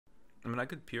mean, I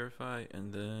could purify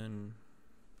and then...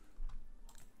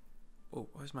 Oh,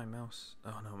 where's my mouse?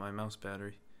 Oh no, my mouse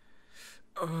battery.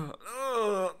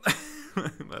 Oh,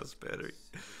 my mouse battery.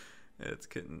 Yeah,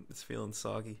 it's feeling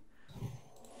soggy.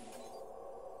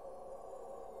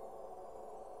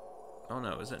 Oh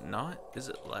no, is it not? Is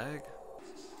it lag?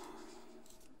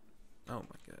 Oh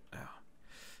my god, ow.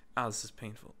 Ow, this is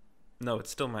painful. No,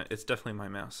 it's definitely my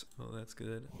mouse. Oh, that's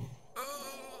good.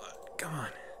 Oh, come on.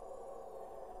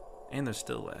 And there's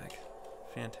still lag.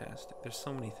 Fantastic. There's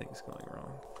so many things going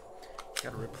wrong.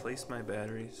 Gotta replace my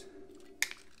batteries.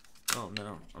 Oh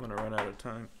no, I'm gonna run out of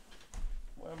time.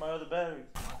 Where are my other batteries?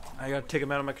 I gotta take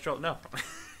them out of my controller. No.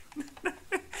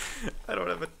 I don't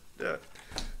have a...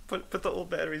 put the old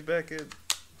batteries back in.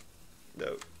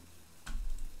 No.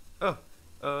 Oh.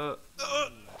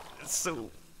 It's so...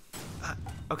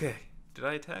 okay. Did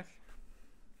I attack?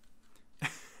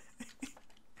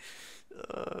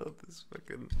 Oh, this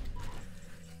fucking...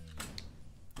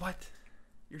 What?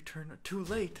 Your turn... Too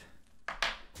late.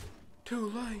 Too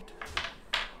late.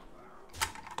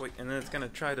 Wait, and then it's gonna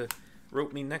try to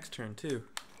rope me next turn, too.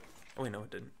 Oh, wait, no,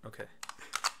 it didn't. Okay.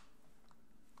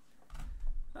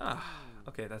 Ah,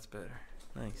 okay, that's better.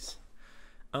 Nice.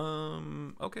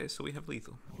 Okay, so we have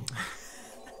lethal.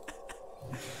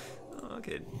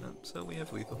 Okay, so we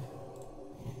have lethal.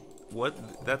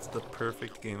 What? That's the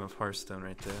perfect game of Hearthstone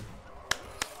right there.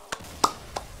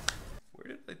 Where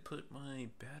did I put my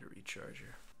battery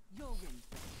charger?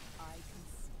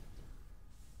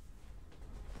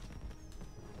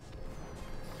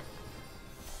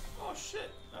 Oh shit,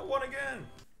 I won again!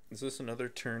 Is this another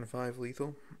turn 5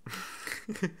 lethal?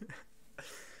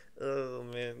 Oh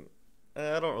man.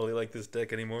 I don't really like this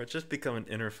deck anymore. It's just become an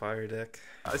inner fire deck.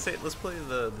 I say let's play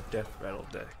the Death Rattle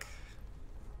deck.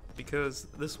 Because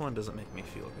this one doesn't make me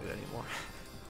feel good anymore.